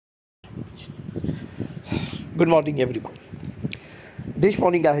Good morning, everyone. This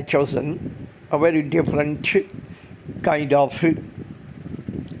morning I have chosen a very different kind of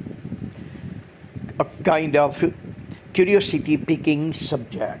curiosity-picking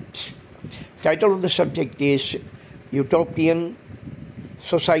subject. Title of the subject is Utopian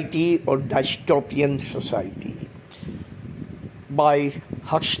Society or Dystopian Society by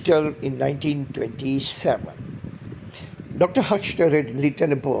Huxter in 1927. Dr. Huxter had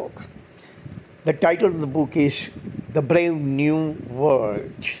written a book. The title of the book is The Brave New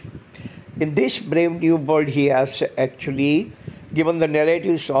World. In this Brave New World, he has actually given the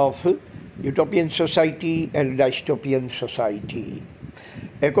narratives of utopian society and dystopian society.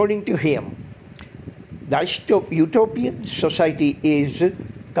 According to him, utopian society is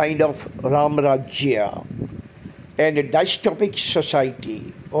kind of Ram Rajya, and a dystopic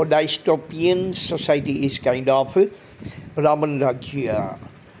society or dystopian society is kind of Raman Rajya.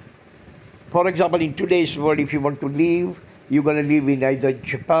 For example, in today's world, if you want to live, you're going to live in either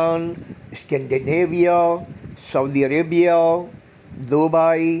Japan, Scandinavia, Saudi Arabia,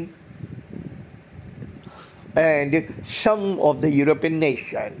 Dubai, and some of the European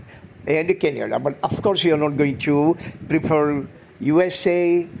nations and Canada. But of course, you're not going to prefer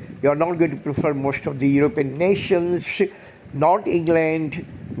USA, you're not going to prefer most of the European nations, not England,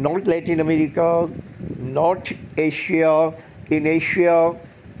 not Latin America, not Asia. In Asia,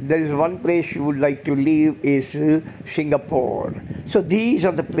 there is one place you would like to live is Singapore. So these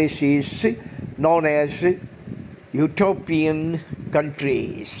are the places known as utopian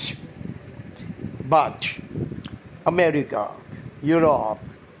countries. But America, Europe,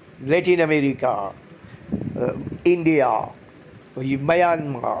 Latin America, India,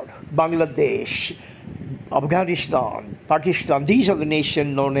 Myanmar, Bangladesh, Afghanistan, Pakistan, these are the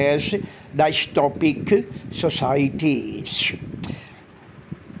nations known as dystopic societies.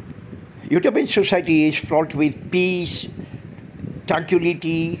 Utopian society is fraught with peace,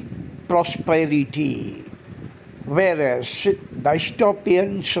 tranquility, prosperity, whereas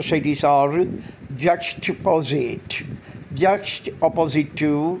dystopian societies are juxtaposite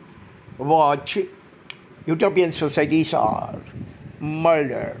to what utopian societies are: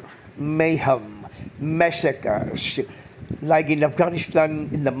 murder, mayhem, massacres. Like in Afghanistan,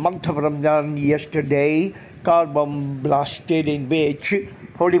 in the month of Ramadan yesterday, car bomb blasted in which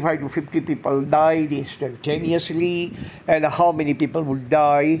 45 to 50 people died instantaneously, and how many people would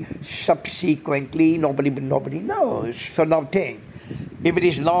die subsequently, nobody knows. So now think, if it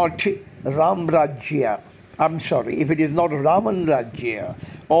is not Ram Rajya, if it is not Raman Rajya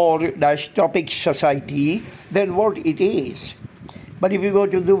or dystopic society, then what it is? But if you go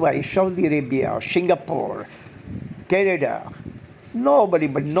to Dubai, Saudi Arabia, Singapore, Canada, nobody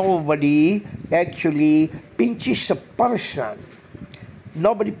actually pinches a person.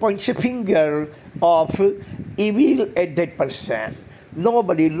 Nobody points a finger of evil at that person.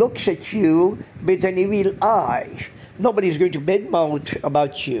 Nobody looks at you with an evil eye. Nobody is going to badmouth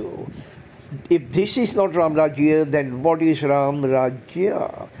about you. If this is not Ram Rajya, then what is Ram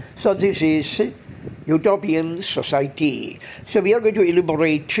Rajya? So this is utopian society. So we are going to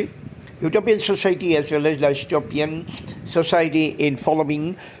elaborate utopian society as well as dystopian society in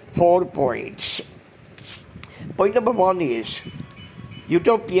following 4 points. Point number 1 is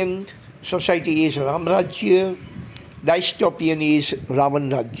utopian society is Ram Rajya, dystopian is Ravan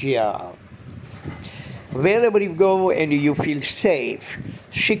Rajya. Wherever you go and you feel safe,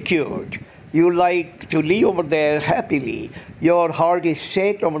 secured, you like to live over there happily, your heart is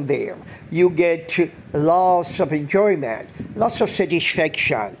set over there, you get lots of enjoyment, lots of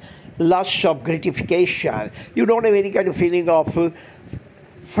satisfaction, lots of gratification. You don't have any kind of feeling of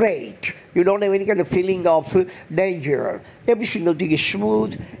freight. You don't have any kind of feeling of danger. Every single thing is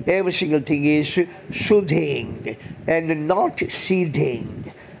smooth. Every single thing is soothing and not seething.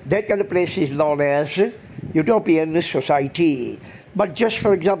 That kind of place is known as utopian society. But just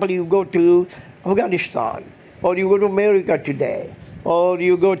for example, you go to Afghanistan, or you go to America today, or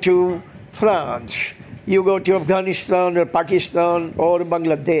you go to France, you go to Afghanistan or Pakistan or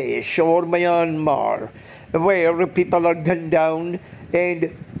Bangladesh or Myanmar, where people are gunned down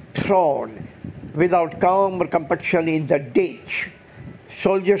and thrown without calm or compassion in the ditch.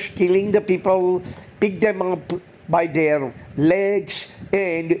 Soldiers killing the people, pick them up by their legs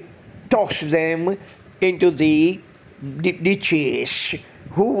and toss them into the ditches.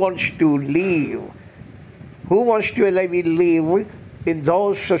 Who wants to live? Who wants to live in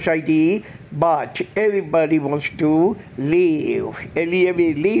those society? But everybody wants to live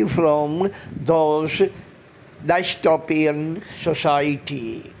from those dystopian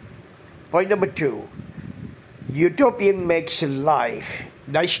society. Point number 2, utopian makes life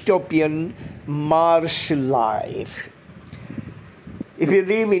dystopian Mars life. If you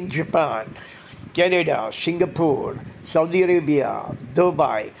live in Japan, Canada, Singapore, Saudi Arabia,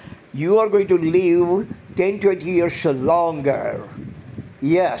 Dubai, you are going to live 10, 20 years longer.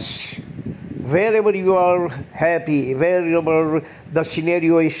 Yes, wherever you are happy, wherever the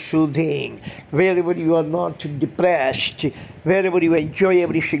scenario is soothing, wherever you are not depressed, wherever you enjoy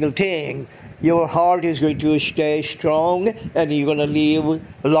every single thing, your heart is going to stay strong and you're going to live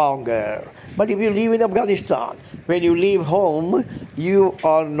longer. But if you live in Afghanistan, when you leave home, you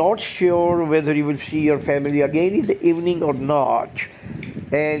are not sure whether you will see your family again in the evening or not.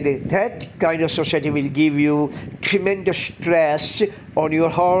 And that kind of society will give you tremendous stress on your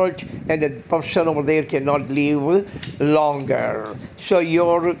heart, and the person over there cannot live longer. So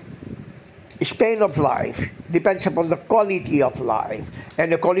your span of life depends upon the quality of life.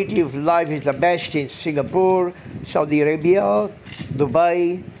 And the quality of life is the best in Singapore, Saudi Arabia,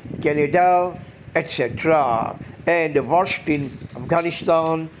 Dubai, Canada, etc. And the worst in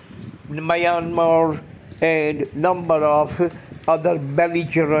Afghanistan, Myanmar, and number of other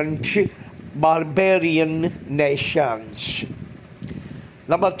belligerent, barbarian nations.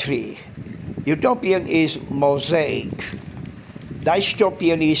 Number 3, utopian is mosaic.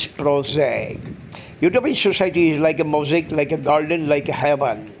 Dystopian is prosaic. Utopian society is like a mosaic, like a garden, like a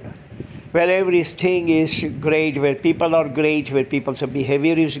heaven, where everything is great, where people are great, where people's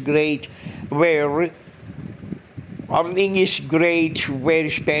behavior is great, where earning is great, where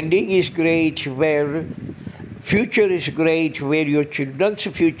spending is great, where future is great, where your children's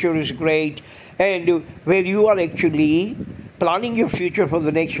future is great, and where you are actually planning your future for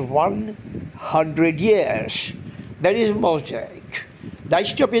the next 100 years. That is mosaic.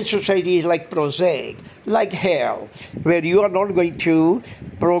 Dystopian society is like prosaic, like hell, where you are not going to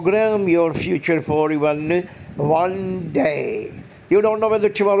program your future for even one day. You don't know whether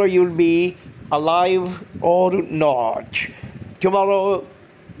tomorrow you'll be alive or not. Tomorrow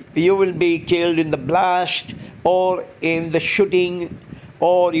you will be killed in the blast or in the shooting,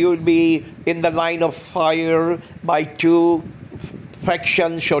 or you will be in the line of fire by two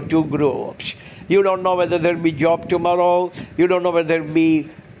factions or two groups. You don't know whether there will be job tomorrow. You don't know whether there will be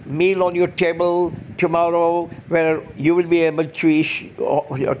meal on your table tomorrow, where you will be able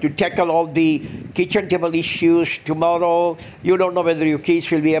to tackle all the kitchen table issues tomorrow. You don't know whether your kids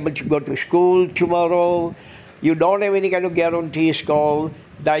will be able to go to school tomorrow. You don't have any kind of guarantees called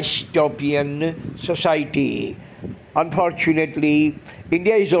dystopian society. Unfortunately,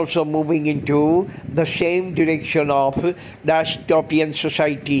 India is also moving into the same direction of dystopian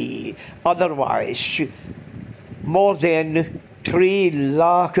society. Otherwise, more than 3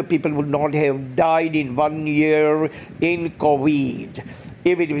 lakh people would not have died in 1 year in COVID.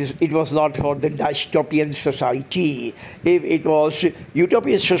 If it was not for the dystopian society, if it was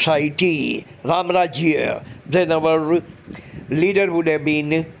utopian society, Ramrajya, then our leader would have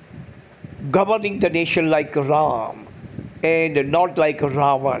been governing the nation like Ram and not like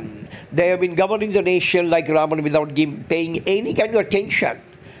Ravan. They have been governing the nation like Ravan without paying any kind of attention,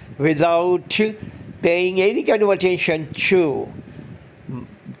 without paying any kind of attention to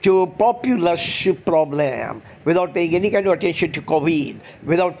populace problem, without paying any kind of attention to COVID,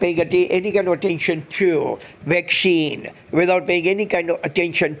 without paying any kind of attention to vaccine, without paying any kind of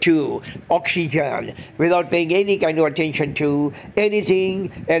attention to oxygen, without paying any kind of attention to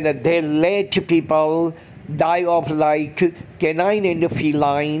anything, and they let people die off like canine and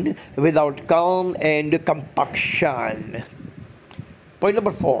feline without calm and compunction. Point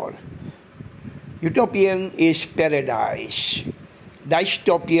number 4. Utopian is paradise.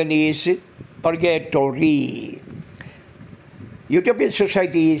 Dystopian is purgatory. Utopian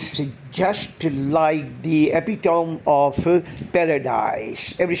society is just like the epitome of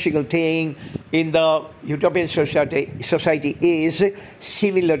paradise. Every single thing in the utopian society is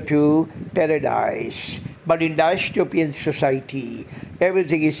similar to paradise. But in dystopian society,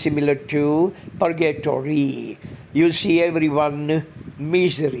 everything is similar to purgatory. You see everyone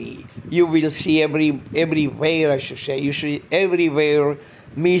misery. You will see everywhere, I should say. You see everywhere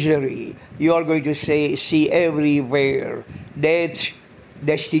misery. You are going to see everywhere death,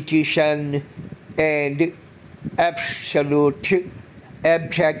 destitution, and absolute,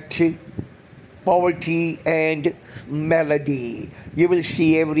 abject poverty and malady. You will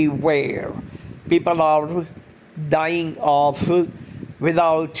see everywhere. People are dying off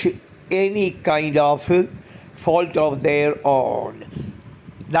without any kind of fault of their own.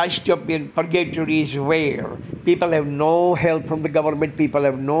 Dystopian purgatory is where people have no help from the government, people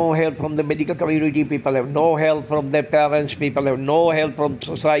have no help from the medical community, people have no help from their parents, people have no help from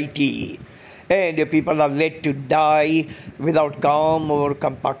society. and the people are let to die without calm or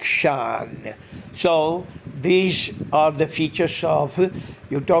compassion. So these are the features of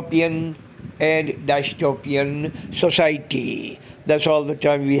utopian and dystopian society. That's all the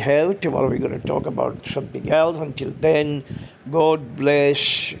time we have. Tomorrow we're going to talk about something else. Until then, God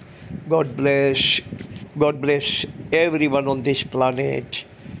bless, God bless, God bless everyone on this planet.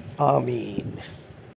 Amen.